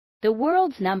The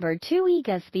world's number 2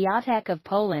 Iga Swiatek of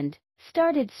Poland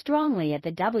started strongly at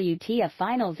the WTA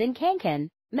Finals in Cancun,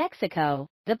 Mexico.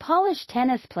 The Polish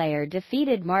tennis player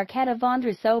defeated Marketa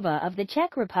Vondrousova of the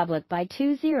Czech Republic by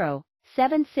 2-0,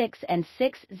 7-6 and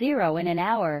 6-0 in an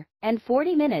hour and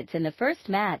 40 minutes in the first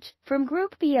match from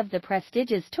Group B of the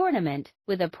prestigious tournament,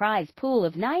 with a prize pool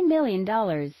of $9 million.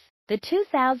 The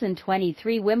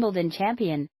 2023 Wimbledon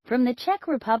champion from the Czech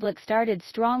Republic started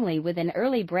strongly with an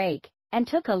early break and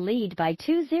took a lead by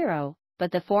 2-0,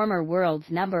 but the former world's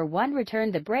number 1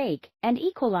 returned the break and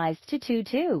equalized to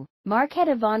 2-2.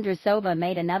 Marketa Vondrousova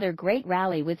made another great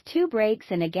rally with 2 breaks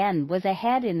and again was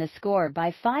ahead in the score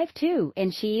by 5-2,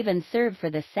 and she even served for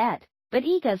the set, but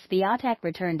Iga Swiatek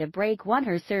returned a break, won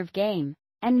her serve game,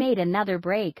 and made another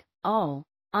break, all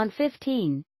on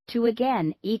 15, to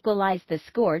again equalize the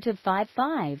score to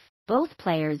 5-5. Both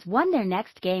players won their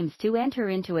next games to enter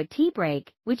into a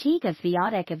tie-break, which Iga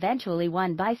Swiatek eventually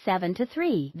won by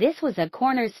 7-3. This was a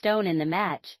cornerstone in the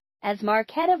match, as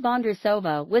Marketa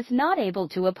Vondrousova was not able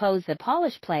to oppose the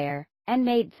Polish player and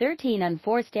made 13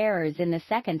 unforced errors in the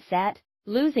second set,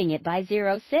 losing it by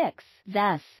 0-6.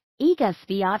 Thus, Iga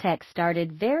Swiatek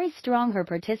started very strong her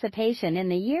participation in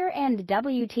the year-end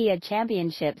WTA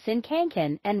Championships in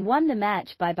Cancun and won the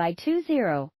match by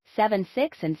 2-0,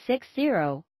 7-6 and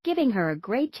 6-0. Giving her a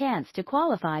great chance to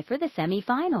qualify for the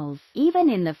semi-finals. Even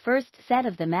in the first set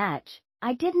of the match,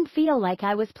 I didn't feel like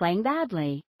I was playing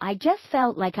badly. I just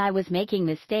felt like I was making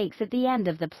mistakes at the end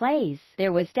of the plays.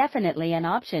 There was definitely an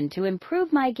option to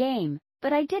improve my game,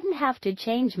 but I didn't have to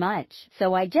change much.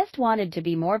 So I just wanted to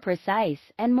be more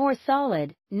precise and more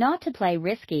solid, not to play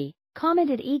risky,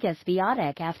 commented Iga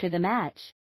Swiatek after the match.